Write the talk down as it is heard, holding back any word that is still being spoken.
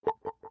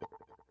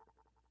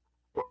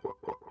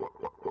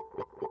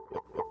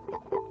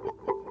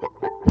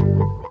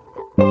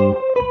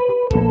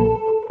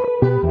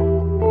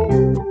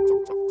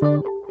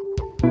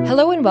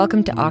and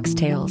welcome to Ox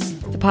Tales,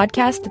 the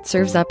podcast that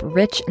serves up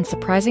rich and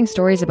surprising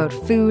stories about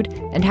food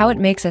and how it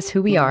makes us who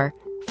we are,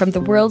 from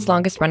the world's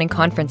longest-running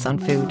conference on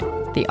food,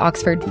 the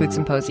Oxford Food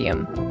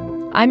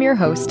Symposium. I'm your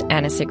host,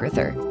 Anna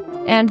Sigrither,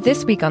 and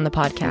this week on the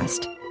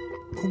podcast,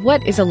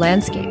 what is a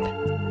landscape?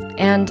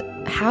 And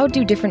how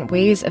do different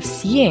ways of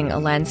seeing a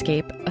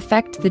landscape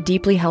affect the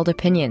deeply held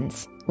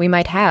opinions we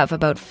might have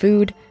about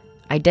food,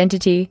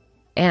 identity,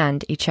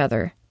 and each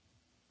other?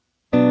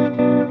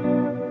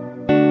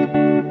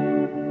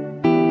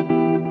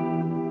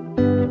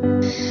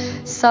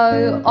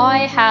 So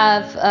I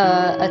have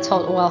a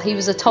toddler, well, he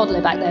was a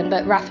toddler back then,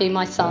 but Rafi,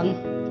 my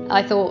son.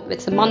 I thought,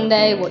 it's a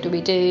Monday, what do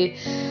we do?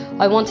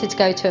 I wanted to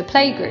go to a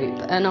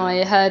playgroup, and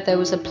I heard there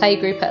was a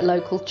playgroup at a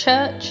local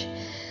church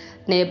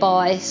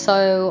nearby,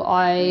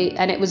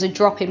 and it was a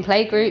drop-in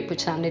playgroup,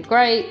 which sounded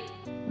great.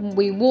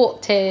 We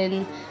walked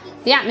in,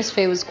 the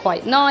atmosphere was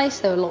quite nice,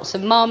 there were lots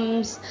of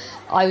mums.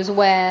 I was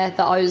aware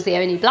that I was the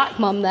only black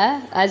mum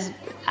there, as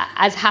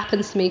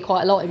happens to me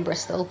quite a lot in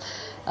Bristol.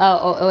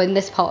 Or in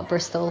this part of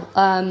Bristol.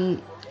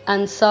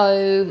 And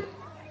so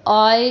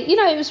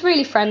it was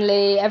really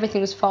friendly,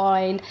 everything was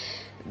fine.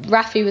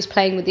 Rafi was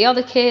playing with the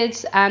other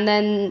kids, and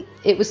then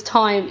it was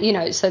time,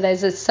 so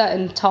there's a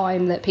certain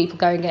time that people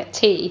go and get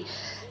tea.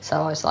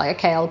 So I was like,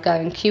 okay, I'll go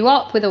and queue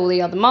up with all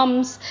the other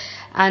mums.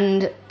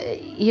 And,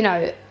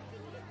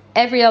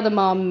 every other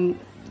mum,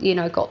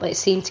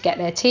 seemed to get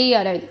their tea.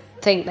 I don't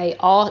think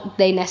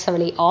they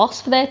necessarily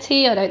asked for their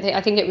tea.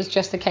 I think it was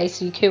just a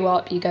case you queue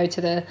up, you go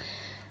to the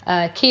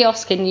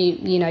kiosk, and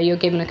you're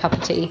given a cup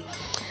of tea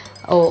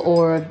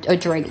or a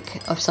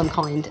drink of some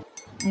kind.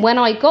 When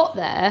I got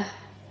there,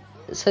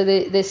 so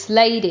this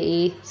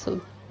lady, sort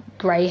of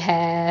grey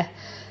hair,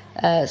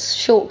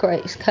 short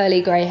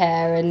curly grey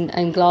hair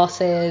and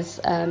glasses,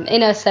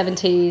 in her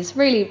 70s,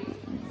 really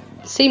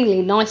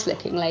seemingly nice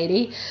looking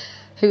lady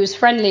who was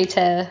friendly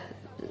to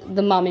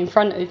the mum in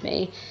front of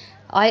me.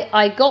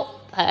 I got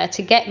there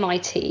to get my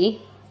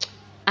tea,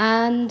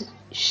 and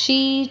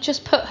she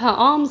just put her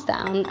arms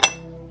down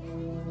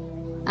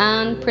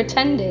and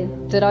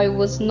pretended that I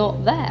was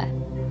not there.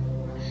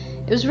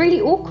 It was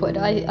really awkward.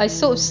 I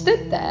sort of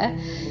stood there,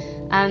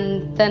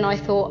 and then I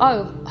thought,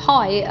 oh,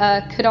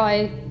 hi, could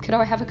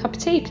I have a cup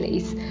of tea,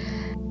 please?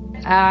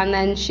 And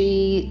then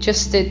she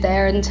just stood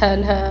there and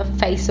turned her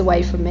face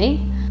away from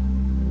me.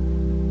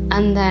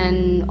 And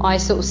then I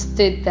sort of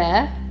stood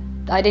there.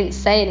 I didn't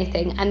say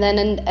anything. And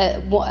then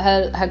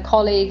her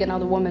colleague,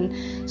 another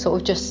woman,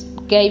 sort of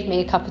just gave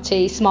me a cup of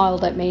tea,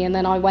 smiled at me, and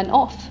then I went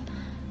off.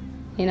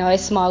 I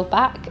smiled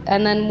back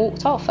and then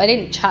walked off. I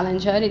didn't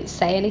challenge her, I didn't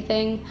say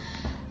anything.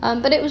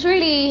 But it was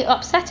really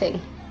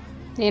upsetting,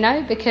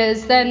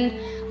 because then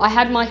I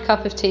had my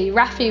cup of tea.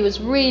 Rafi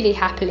was really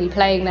happily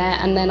playing there,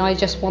 and then I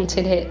just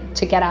wanted it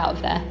to get out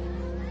of there,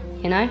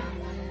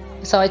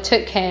 So I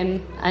took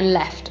him and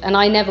left, and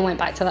I never went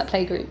back to that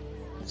playgroup.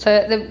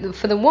 So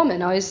for the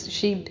woman,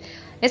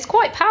 it's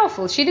quite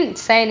powerful. She didn't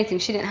say anything,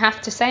 she didn't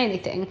have to say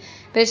anything,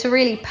 but it's a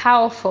really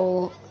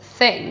powerful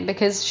thing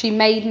because she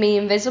made me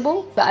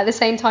invisible, but at the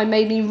same time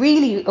made me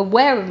really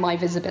aware of my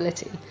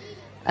visibility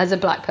as a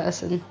black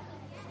person.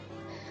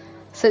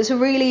 So it's a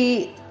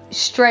really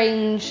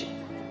strange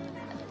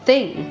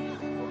thing,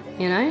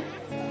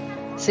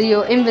 So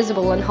you're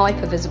invisible and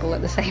hyper visible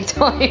at the same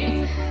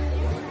time.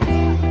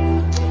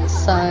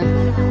 So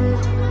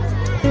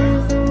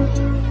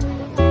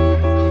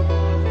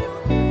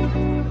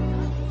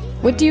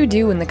what do you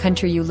do when the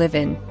country you live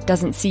in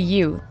doesn't see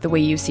you the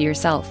way you see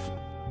yourself?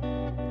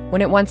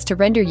 When it wants to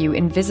render you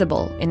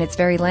invisible in its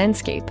very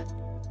landscape?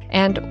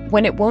 And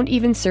when it won't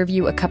even serve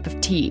you a cup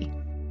of tea?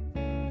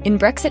 In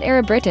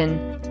Brexit-era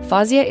Britain,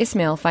 Fawzia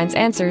Ismail finds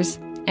answers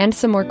and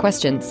some more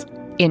questions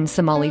in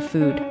Somali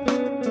food.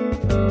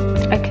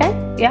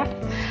 Okay, yeah.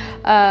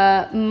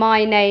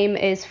 My name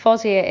is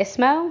Fawzia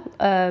Ismail.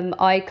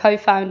 I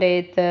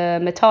co-founded the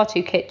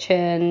Matatu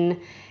Kitchen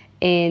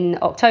in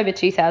October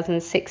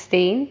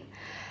 2016,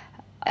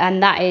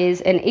 and that is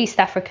an East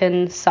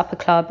African supper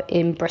club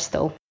in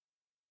Bristol.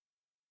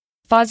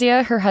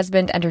 Fawzia, her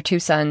husband, and her two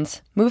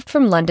sons moved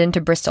from London to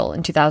Bristol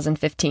in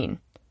 2015,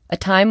 a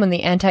time when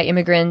the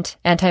anti-immigrant,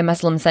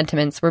 anti-Muslim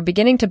sentiments were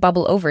beginning to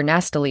bubble over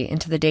nastily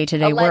into the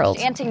day-to-day world.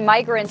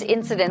 Anti-migrant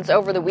incidents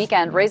over the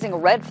weekend raising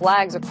red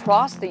flags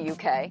across the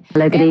UK.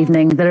 Hello, good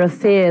evening. There are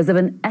fears of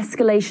an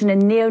escalation in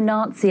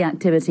neo-Nazi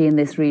activity in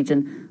this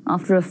region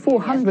after a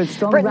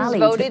 400-strong rally.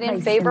 Britain's voted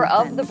in favour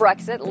of the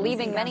Brexit,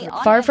 leaving many...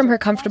 Far from her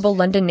comfortable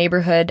London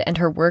neighbourhood and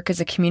her work as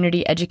a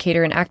community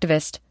educator and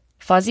activist,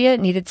 Fawzia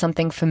needed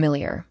something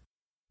familiar.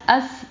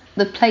 As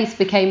the place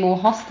became more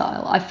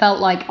hostile, I felt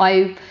like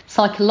I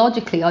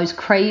was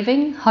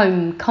craving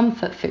home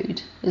comfort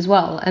food as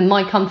well, and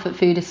my comfort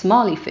food is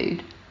Somali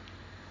food.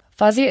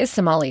 Fawzia is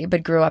Somali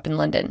but grew up in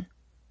London.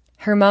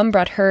 Her mum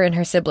brought her and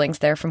her siblings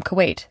there from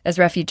Kuwait as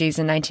refugees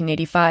in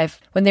 1985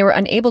 when they were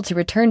unable to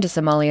return to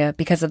Somalia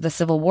because of the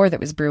civil war that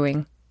was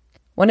brewing.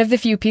 One of the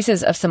few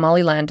pieces of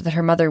Somaliland that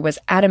her mother was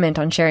adamant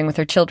on sharing with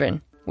her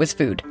children was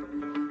food.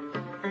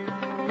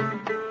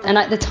 And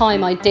at the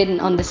time I didn't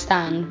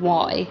understand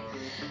why.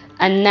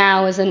 And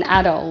now as an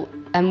adult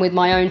and with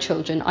my own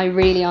children, I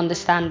really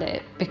understand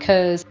it,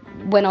 because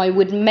when I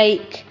would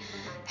make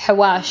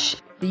hawash,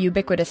 the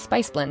ubiquitous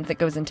spice blend that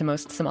goes into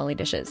most Somali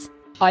dishes,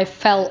 I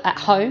felt at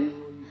home.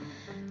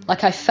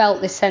 Like, I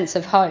felt this sense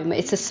of home.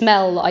 It's a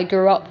smell that I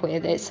grew up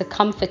with. It's a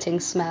comforting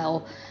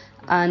smell.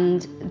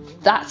 And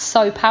that's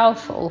so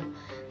powerful,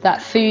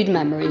 that food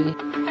memory.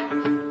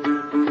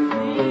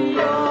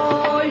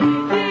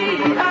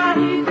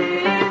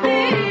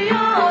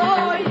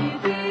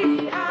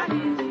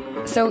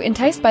 So,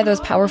 enticed by those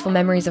powerful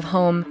memories of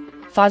home,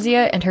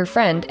 Fawzia and her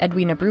friend,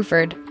 Edwina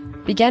Bruford,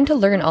 began to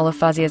learn all of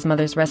Fawzia's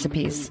mother's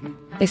recipes.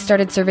 They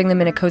started serving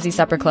them in a cozy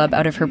supper club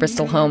out of her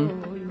Bristol home.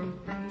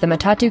 The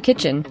Matatu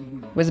Kitchen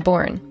was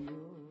born.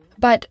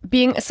 But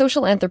being a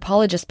social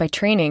anthropologist by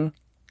training,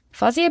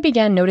 Fawzia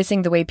began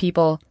noticing the way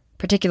people,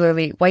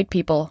 particularly white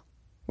people,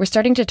 were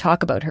starting to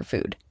talk about her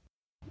food.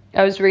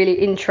 I was really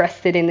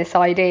interested in this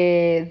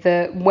idea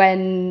that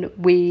when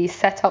we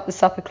set up the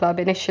supper club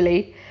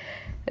initially,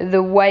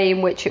 the way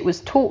in which it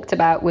was talked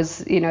about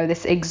was, you know,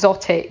 this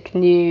exotic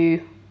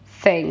new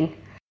thing.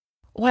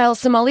 While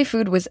Somali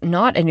food was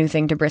not a new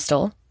thing to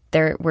Bristol,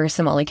 there were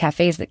Somali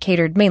cafes that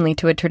catered mainly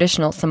to a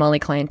traditional Somali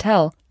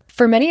clientele.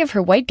 For many of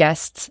her white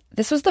guests,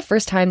 this was the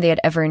first time they had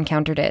ever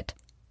encountered it.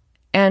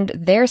 And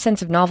their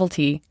sense of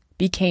novelty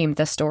became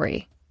the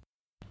story.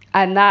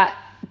 And that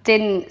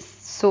didn't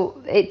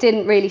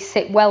really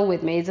sit well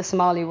with me as a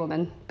Somali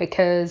woman,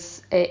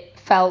 because it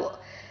felt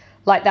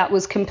like that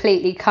was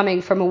completely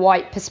coming from a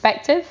white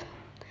perspective.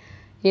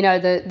 You know,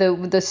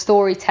 the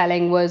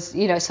storytelling was,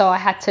 you know, so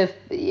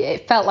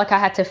it felt like I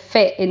had to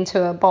fit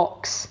into a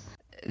box.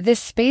 This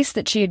space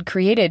that she had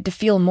created to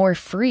feel more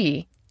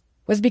free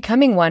was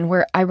becoming one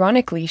where,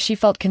 ironically, she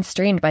felt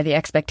constrained by the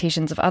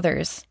expectations of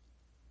others.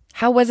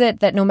 How was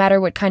it that no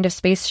matter what kind of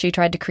space she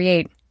tried to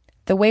create,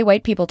 the way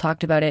white people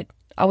talked about it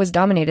always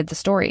dominated the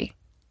story?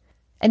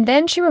 And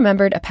then she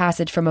remembered a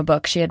passage from a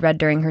book she had read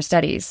during her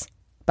studies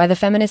by the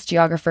feminist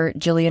geographer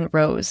Gillian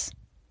Rose.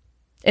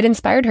 It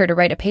inspired her to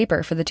write a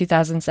paper for the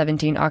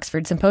 2017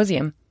 Oxford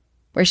Symposium,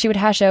 where she would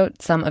hash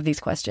out some of these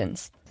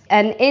questions.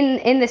 And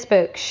in this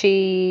book,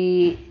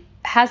 she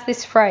has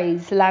this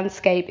phrase,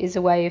 landscape is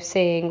a way of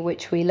seeing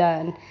which we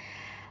learn.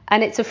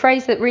 And it's a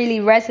phrase that really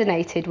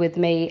resonated with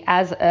me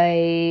as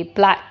a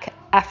Black,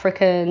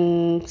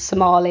 African,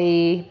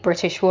 Somali,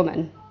 British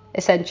woman,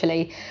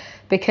 essentially,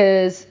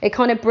 because it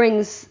kind of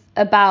brings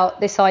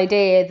about this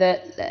idea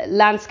that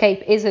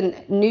landscape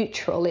isn't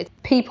neutral.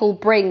 People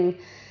bring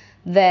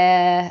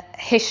their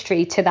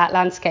history to that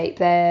landscape,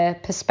 their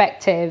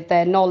perspective,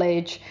 their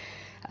knowledge,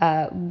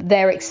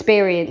 their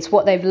experience,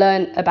 what they've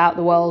learned about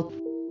the world.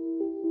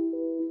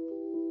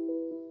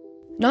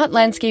 Not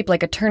landscape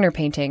like a Turner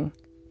painting,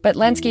 but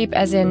landscape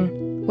as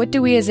in, what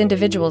do we as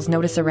individuals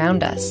notice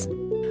around us?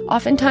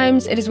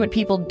 Oftentimes, it is what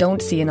people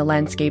don't see in a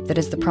landscape that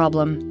is the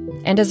problem,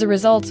 and as a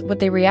result, what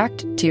they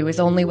react to is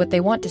only what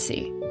they want to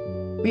see.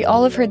 We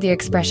all have heard the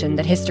expression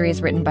that history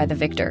is written by the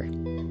victor,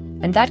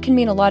 and that can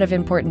mean a lot of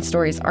important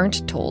stories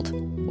aren't told,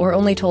 or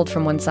only told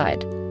from one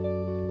side.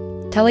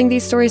 Telling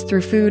these stories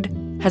through food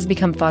has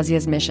become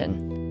Fawzia's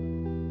mission.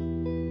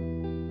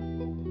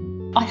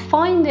 I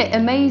find it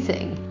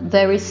amazing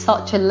there is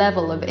such a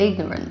level of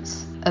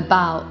ignorance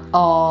about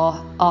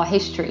our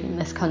history in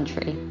this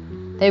country.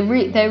 There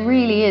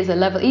really is a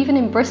level, even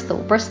in Bristol,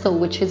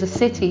 which is a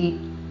city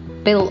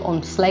built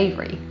on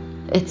slavery.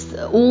 It's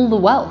all the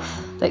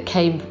wealth that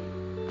came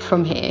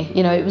from here.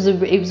 You know, it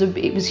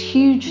was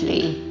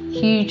hugely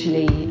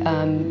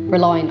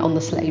reliant on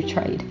the slave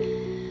trade,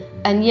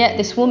 and yet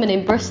this woman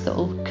in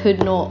Bristol could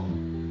not.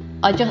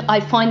 I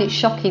find it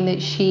shocking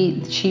that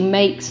she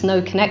makes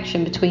no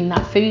connection between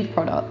that food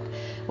product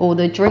or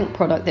the drink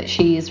product that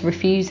she is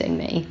refusing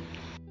me.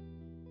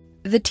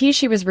 The tea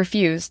she was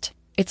refused,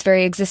 its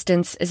very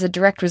existence, is a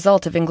direct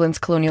result of England's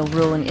colonial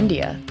rule in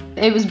India.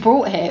 It was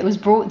brought here. It was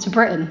brought to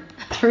Britain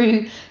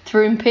through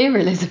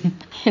imperialism,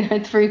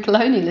 through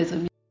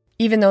colonialism.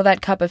 Even though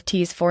that cup of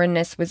tea's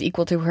foreignness was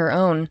equal to her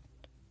own,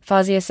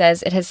 Fawzia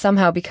says it has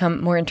somehow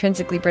become more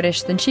intrinsically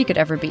British than she could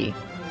ever be.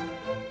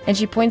 And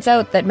she points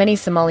out that many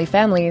Somali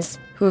families,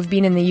 who have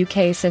been in the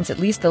UK since at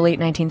least the late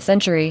 19th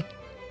century,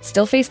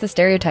 still face the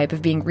stereotype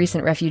of being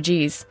recent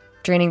refugees,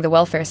 draining the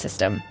welfare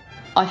system.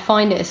 I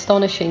find it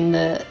astonishing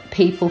that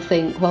people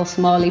think, well,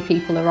 Somali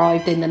people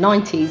arrived in the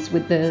 90s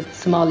with the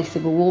Somali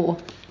Civil War,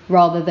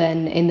 rather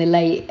than in the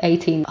late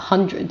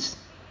 1800s,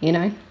 you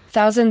know?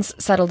 Thousands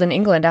settled in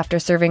England after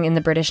serving in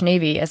the British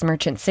Navy as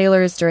merchant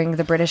sailors during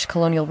the British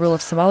colonial rule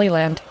of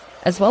Somaliland,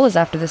 as well as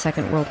after the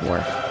Second World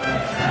War.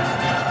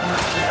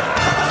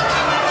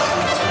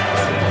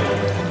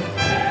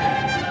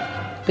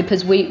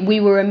 Because we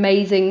were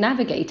amazing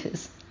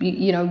navigators.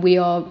 We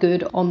are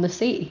good on the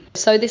sea.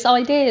 So this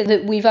idea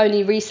that we've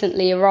only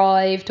recently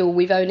arrived, or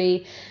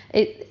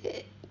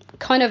it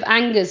kind of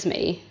angers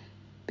me,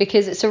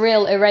 because it's a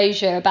real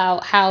erasure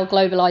about how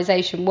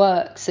globalization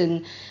works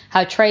and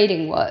how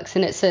trading works,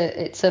 and it's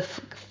a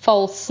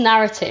false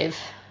narrative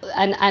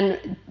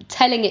and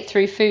telling it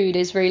through food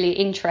is really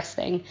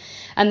interesting.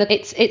 And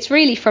it's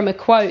really from a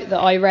quote that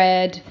I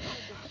read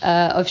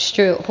of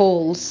Stuart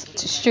Hall's.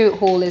 Stuart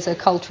Hall is a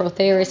cultural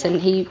theorist,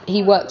 and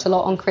he worked a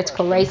lot on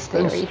critical race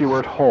theory.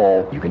 Stuart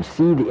Hall, you can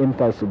see the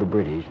impulse of the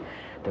British.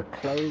 They're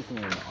closing.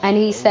 And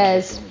he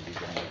says,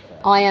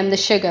 "I am the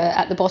sugar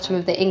at the bottom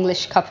of the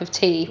English cup of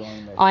tea.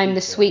 I am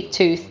the sweet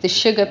tooth, the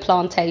sugar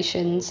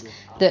plantations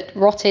that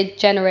rotted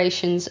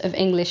generations of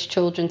English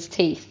children's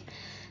teeth.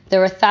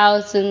 There are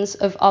thousands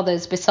of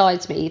others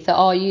besides me that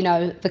are,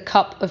 the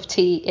cup of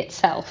tea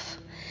itself."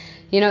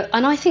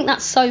 And I think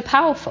that's so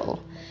powerful,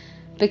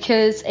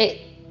 because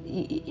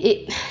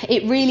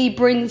it really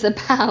brings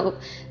about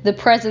the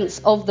presence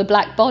of the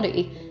black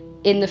body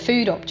in the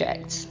food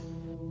objects.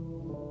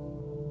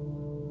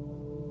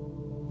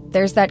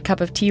 There's that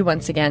cup of tea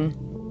once again.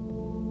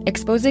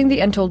 Exposing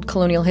the untold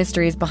colonial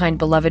histories behind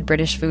beloved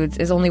British foods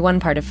is only one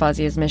part of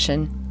Fazia's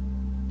mission.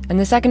 And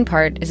the second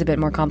part is a bit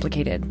more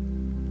complicated.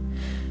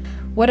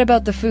 What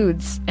about the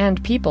foods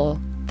and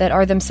people that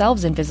are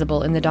themselves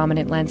invisible in the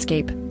dominant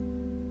landscape?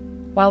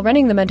 While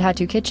running the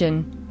Muntatu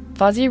kitchen,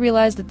 Fazia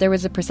realized that there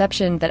was a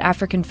perception that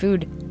African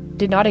food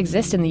did not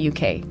exist in the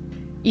UK,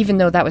 even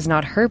though that was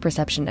not her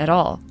perception at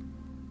all.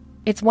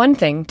 It's one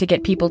thing to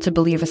get people to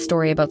believe a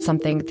story about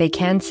something they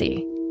can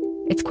see.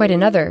 It's quite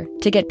another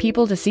to get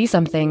people to see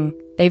something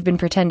they've been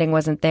pretending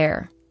wasn't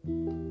there.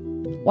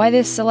 Why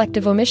this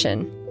selective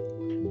omission?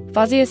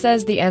 Fazia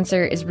says the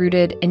answer is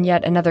rooted in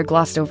yet another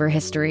glossed-over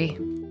history.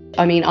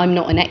 I mean, I'm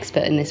not an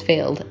expert in this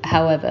field.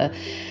 However,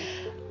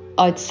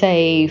 I'd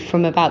say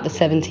from about the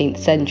 17th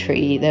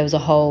century, there was a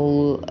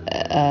whole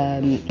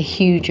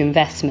huge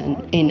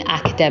investment in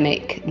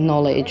academic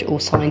knowledge or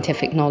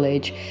scientific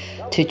knowledge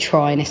to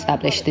try and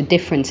establish the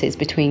differences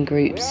between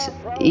groups,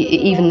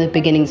 even the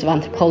beginnings of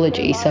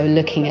anthropology, so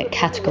looking at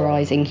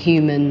categorizing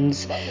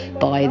humans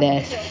by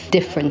their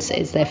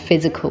differences, their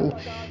physical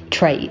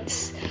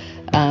traits,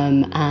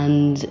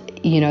 and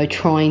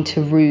trying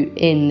to root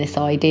in this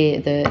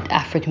idea that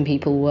African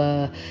people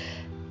were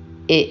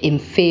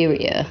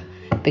inferior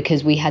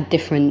because we had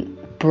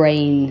different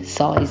brain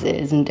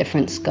sizes and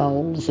different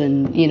skulls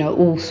and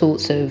all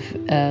sorts of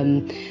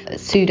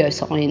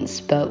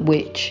pseudoscience, but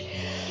which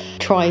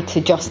try to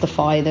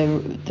justify the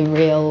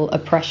real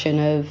oppression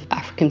of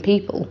African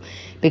people,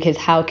 because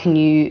how can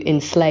you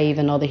enslave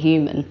another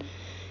human?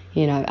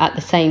 At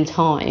the same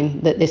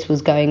time that this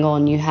was going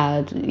on, you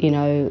had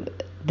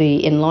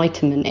the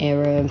Enlightenment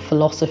era and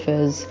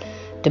philosophers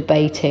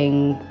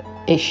debating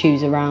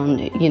issues around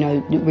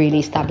really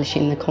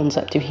establishing the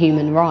concept of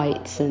human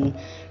rights and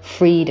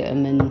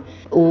freedom and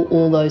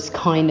all those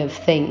kind of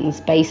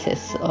things,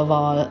 basis of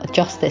our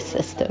justice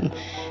system.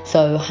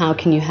 So how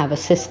can you have a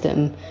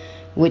system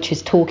which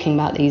is talking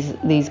about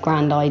these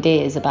grand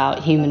ideas about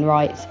human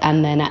rights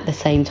and then at the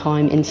same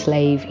time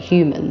enslave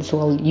humans?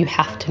 Well, you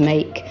have to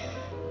make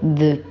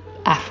the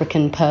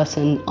African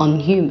person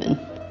unhuman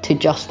to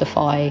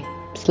justify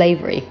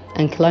slavery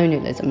and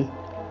colonialism.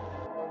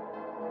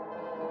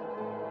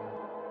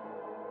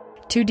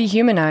 To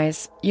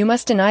dehumanize, you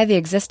must deny the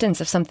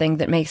existence of something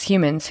that makes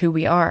humans who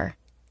we are.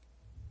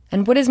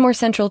 And what is more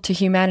central to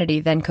humanity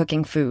than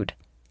cooking food?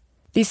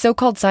 These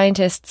so-called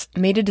scientists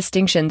made a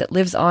distinction that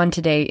lives on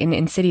today in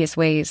insidious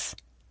ways.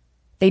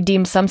 They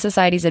deemed some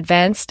societies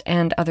advanced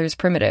and others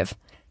primitive.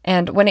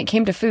 And when it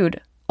came to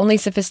food, only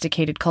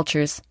sophisticated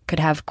cultures could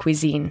have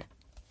cuisine.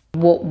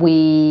 What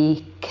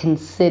we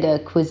consider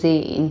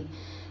cuisine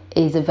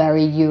is a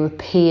very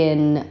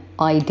European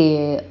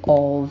idea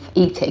of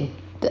eating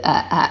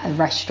at a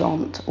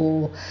restaurant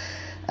or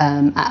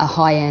at a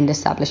high-end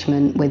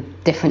establishment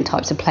with different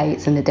types of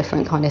plates and a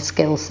different kind of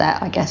skill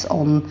set, I guess,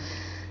 on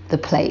the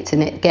plate.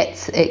 And it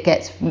gets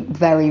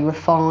very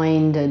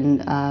refined,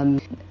 and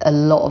a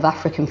lot of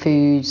African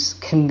foods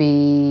can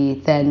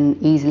be then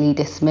easily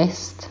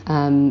dismissed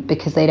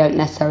because they don't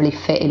necessarily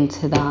fit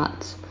into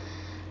that.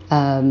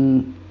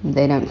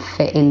 They don't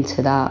fit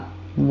into that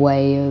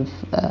way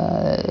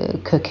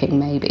of cooking,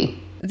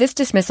 maybe. This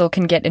dismissal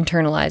can get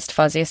internalized,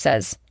 Fazia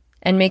says,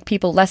 and make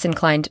people less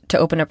inclined to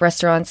open up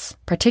restaurants,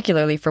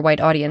 particularly for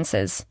white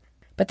audiences.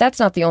 But that's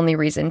not the only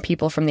reason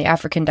people from the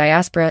African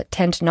diaspora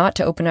tend not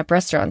to open up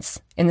restaurants,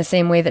 in the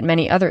same way that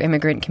many other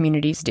immigrant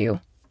communities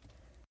do.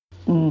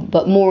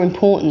 But more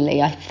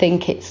importantly, I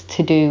think it's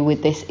to do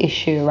with this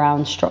issue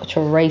around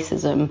structural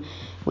racism,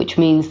 which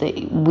means that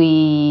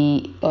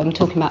I'm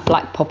talking about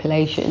black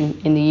population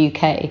in the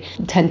UK,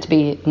 tend to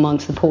be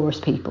amongst the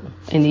poorest people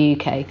in the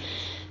UK.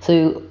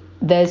 So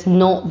there's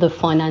not the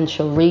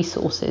financial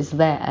resources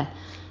there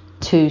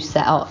to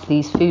set up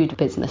these food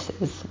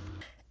businesses.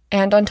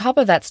 And on top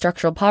of that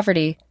structural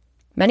poverty,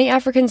 many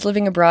Africans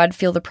living abroad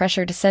feel the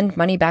pressure to send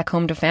money back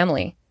home to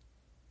family.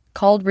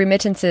 Called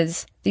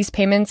remittances, these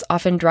payments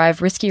often drive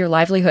riskier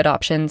livelihood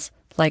options,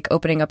 like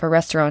opening up a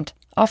restaurant,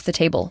 off the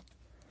table.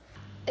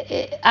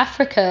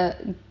 Africa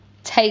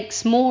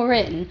takes more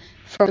in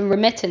from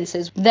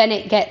remittances than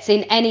it gets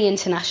in any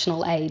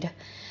international aid.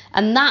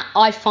 And that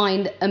I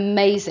find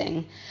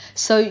amazing,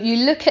 So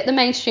you look at the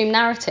mainstream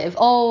narrative,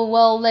 oh,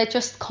 well, they're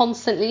just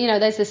constantly,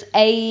 there's this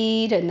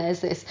aid and there's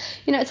this,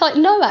 it's like,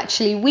 no,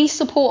 actually, we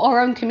support our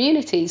own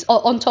communities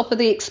on top of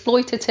the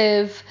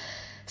exploitative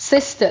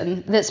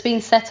system that's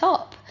been set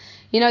up.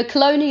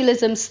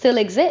 Colonialism still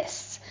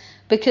exists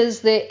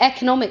because the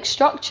economic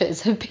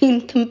structures have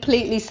been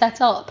completely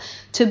set up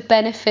to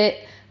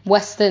benefit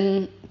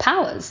Western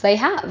powers. They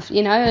have,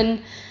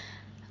 and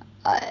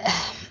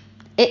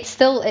it's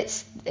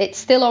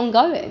still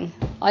ongoing.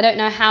 I don't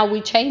know how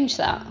we change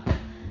that,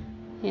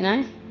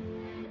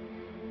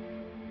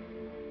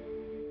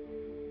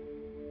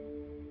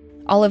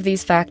 All of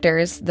these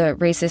factors, the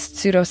racist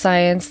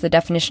pseudoscience, the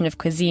definition of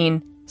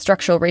cuisine,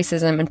 structural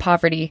racism, and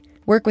poverty,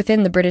 work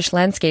within the British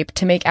landscape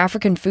to make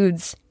African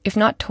foods, if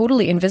not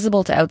totally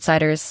invisible to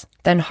outsiders,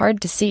 then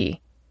hard to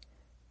see.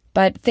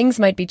 But things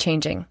might be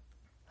changing.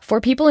 For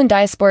people in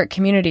diasporic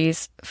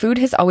communities, food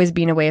has always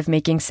been a way of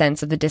making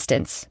sense of the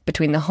distance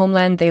between the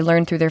homeland they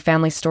learn through their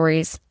family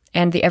stories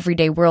and the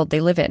everyday world they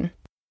live in.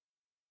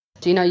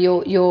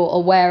 You're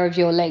aware of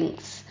your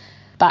links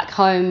back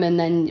home,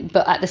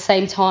 but at the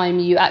same time,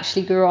 you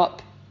actually grew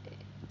up,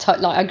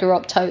 I grew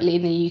up totally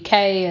in the UK,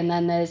 and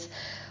then there's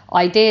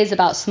ideas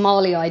about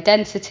Somali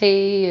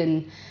identity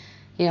and,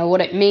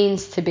 what it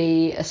means to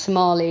be a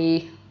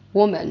Somali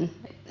woman.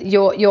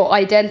 Your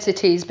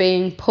identity is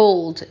being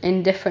pulled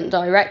in different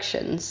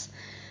directions,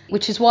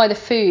 which is why the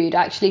food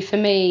actually for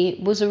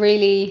me was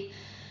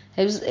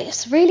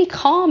it's really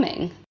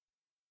calming.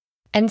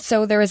 And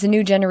so there is a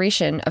new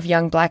generation of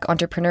young Black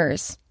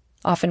entrepreneurs,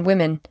 often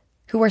women,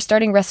 who are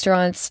starting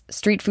restaurants,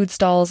 street food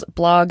stalls,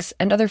 blogs,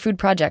 and other food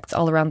projects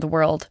all around the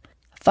world.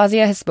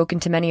 Fawzia has spoken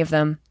to many of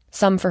them,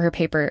 some for her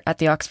paper at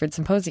the Oxford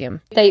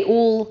Symposium. They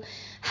all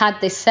had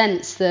this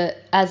sense that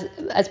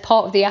as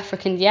part of the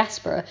African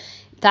diaspora,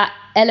 that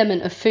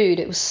element of food,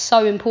 it was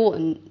so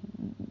important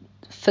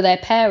for their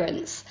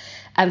parents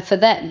and for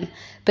them,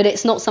 but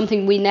it's not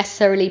something we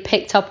necessarily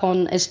picked up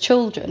on as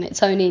children.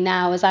 It's only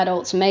now as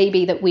adults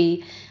maybe that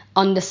we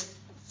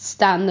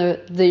understand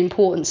the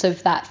importance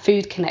of that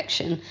food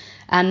connection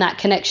and that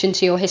connection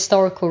to your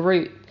historical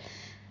root,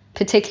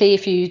 particularly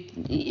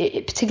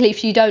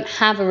if you don't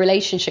have a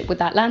relationship with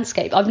that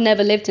landscape. I've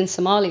never lived in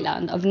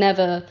Somaliland. I've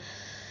never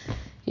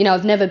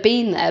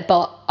been there,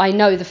 but I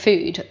know the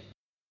food.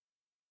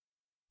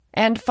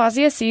 And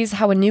Fawzia sees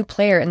how a new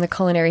player in the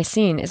culinary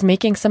scene is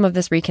making some of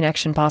this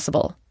reconnection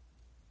possible.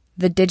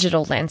 The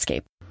digital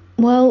landscape.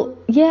 Well,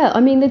 yeah,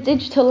 the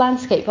digital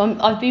landscape,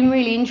 I've been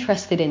really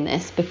interested in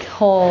this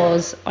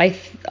because I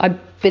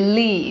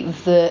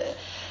believe that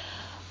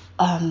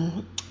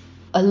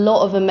a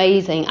lot of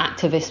amazing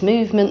activist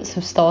movements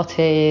have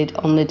started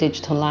on the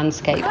digital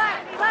landscape.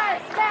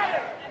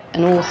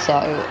 And also,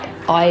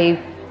 I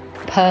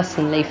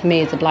personally, for me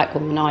as a Black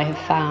woman, I have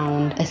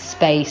found a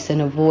space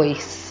and a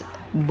voice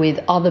with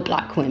other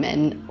Black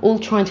women, all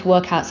trying to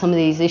work out some of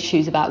these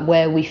issues about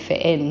where we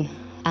fit in.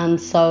 And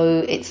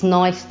so it's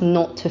nice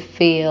not to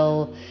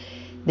feel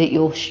that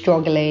you're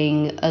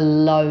struggling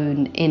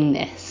alone in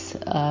this,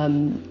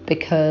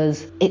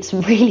 because it's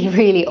really,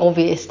 really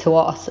obvious to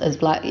us as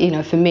Black,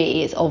 for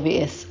me, it's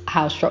obvious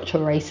how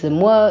structural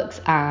racism works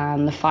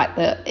and the fact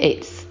that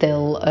it's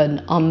still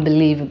an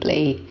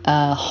unbelievably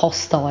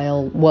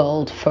hostile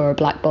world for a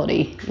Black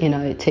body,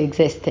 to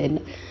exist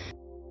in.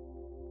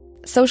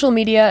 Social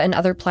media and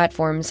other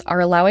platforms are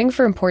allowing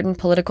for important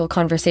political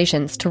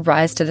conversations to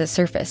rise to the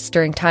surface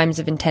during times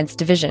of intense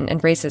division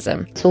and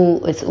racism.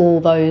 It's all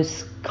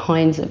those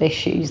kinds of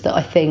issues that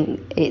I think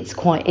it's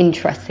quite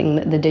interesting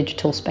that the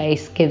digital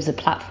space gives a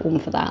platform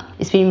for that.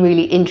 It's been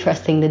really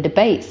interesting, the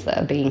debates that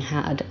are being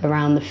had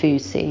around the food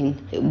scene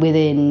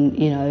within,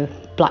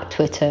 Black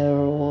Twitter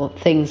or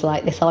things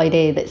like this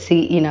idea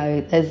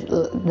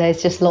that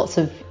there's just lots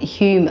of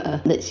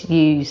humour that's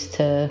used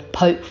to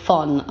poke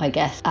fun, I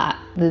guess, at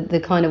the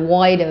kind of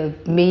wider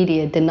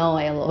media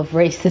denial of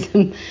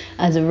racism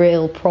as a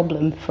real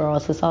problem for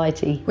our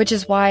society. Which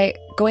is why,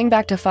 going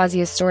back to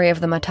Fawzia's story of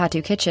the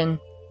Matatu kitchen,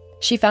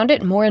 she found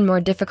it more and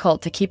more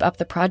difficult to keep up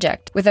the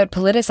project without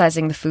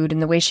politicizing the food in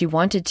the way she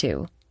wanted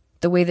to,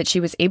 the way that she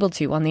was able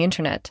to on the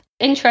internet.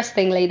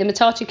 Interestingly, the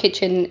Matatu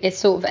kitchen is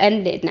sort of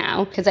ended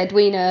now because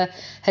Edwina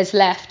has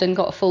left and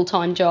got a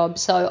full-time job.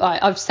 So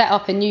I've set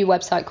up a new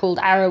website called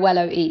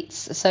Arowello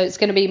Eats. So it's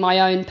going to be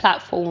my own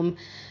platform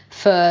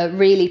for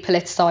really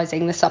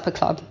politicising the supper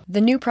club.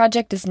 The new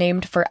project is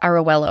named for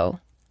Arowello,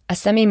 a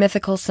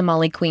semi-mythical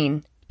Somali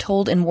queen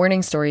told in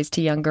warning stories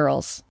to young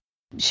girls.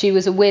 She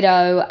was a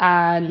widow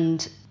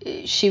and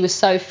she was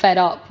so fed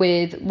up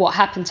with what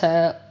happened to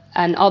her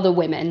and other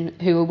women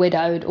who were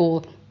widowed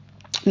or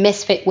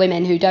misfit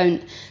women who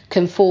don't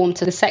conform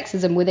to the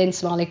sexism within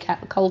Somali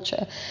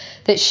culture,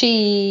 that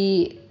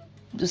she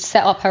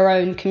set up her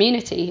own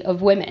community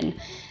of women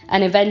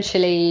and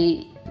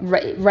eventually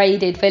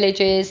raided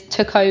villages,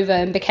 took over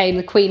and became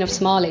the Queen of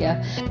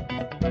Somalia.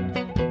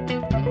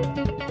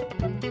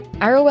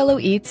 Arowello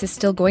Eats is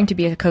still going to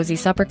be a cozy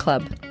supper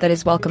club that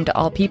is welcome to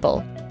all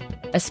people,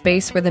 a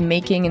space where the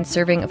making and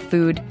serving of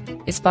food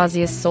is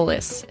Fawzia's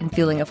solace and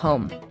feeling of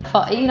home.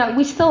 fun. You know,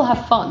 we still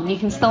have fun. You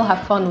can still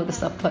have fun with the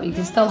Stuff Club. You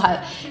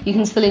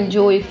can still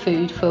enjoy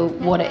food for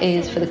what it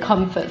is, for the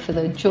comfort, for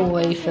the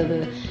joy, for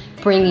the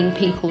bringing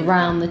people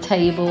around the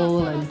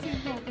table and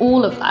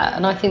all of that.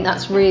 And I think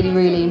that's really,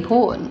 really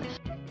important.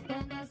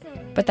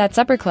 But that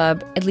supper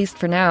club, at least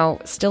for now,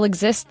 still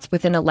exists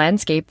within a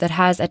landscape that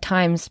has at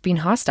times been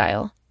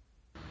hostile.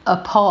 A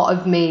part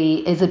of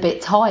me is a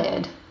bit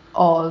tired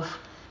of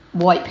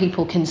white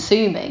people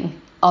consuming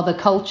other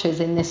cultures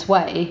in this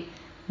way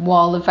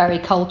while the very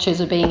cultures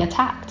are being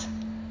attacked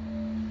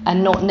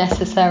and not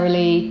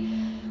necessarily,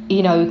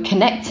 you know,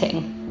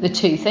 connecting the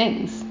two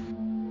things.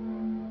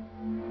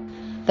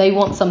 They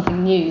want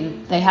something new.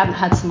 They haven't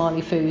had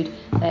Somali food.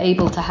 They're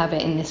able to have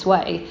it in this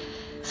way.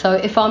 So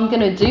if I'm going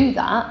to do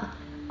that,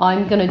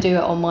 I'm going to do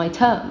it on my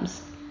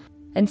terms.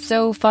 And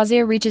so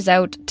Fawzia reaches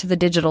out to the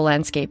digital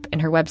landscape in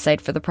her website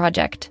for the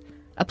project,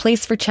 a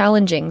place for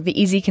challenging the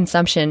easy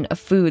consumption of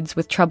foods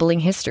with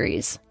troubling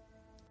histories.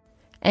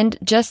 And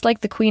just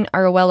like the Queen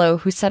Arowello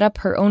who set up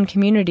her own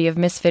community of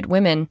misfit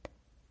women,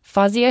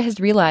 Fawzia has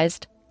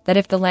realized that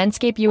if the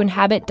landscape you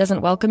inhabit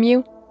doesn't welcome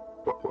you,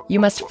 you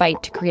must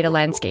fight to create a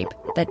landscape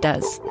that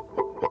does.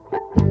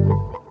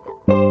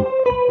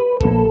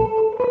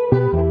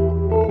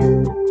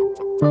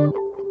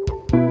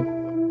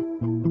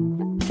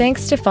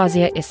 Thanks to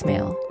Fawzia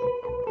Ismail.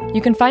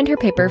 You can find her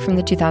paper from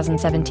the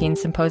 2017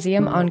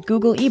 symposium on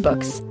Google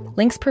eBooks,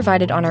 links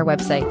provided on our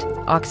website,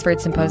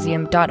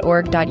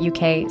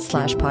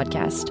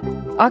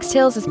 oxfordsymposium.org.uk/podcast. Ox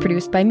Tales is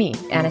produced by me,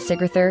 Anna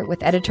Sigurther,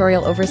 with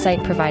editorial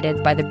oversight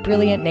provided by the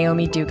brilliant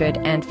Naomi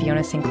Duguid and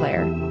Fiona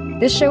Sinclair.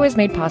 This show is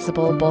made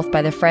possible both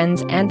by the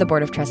Friends and the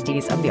Board of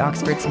Trustees of the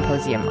Oxford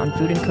Symposium on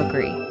Food and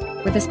Cookery,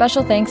 with a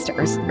special thanks to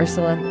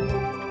Ursula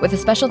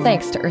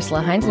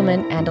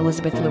Heinzelman and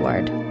Elizabeth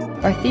Luard.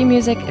 Our theme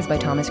music is by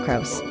Thomas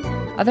Kraus.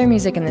 Other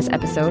music in this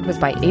episode was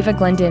by Ava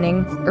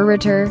Glendinning,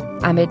 Urritur,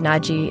 Ahmed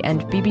Naji,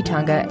 and Bibi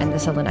Tonga and the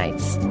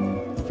Selenites.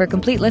 For a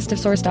complete list of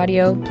sourced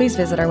audio, please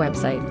visit our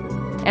website.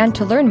 And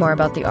to learn more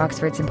about the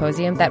Oxford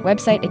Symposium, that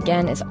website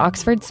again is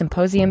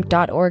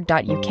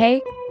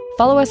oxfordsymposium.org.uk.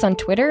 Follow us on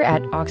Twitter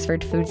at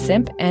Oxford Food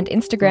Symp and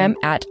Instagram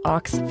at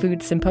Ox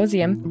Food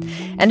Symposium.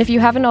 And if you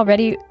haven't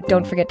already,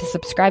 don't forget to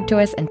subscribe to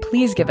us and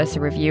please give us a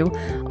review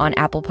on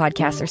Apple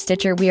Podcasts or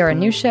Stitcher. We are a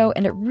new show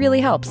and it really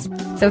helps.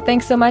 So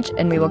thanks so much,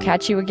 and we will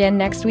catch you again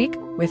next week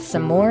with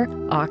some more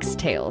Ox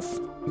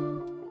Tales.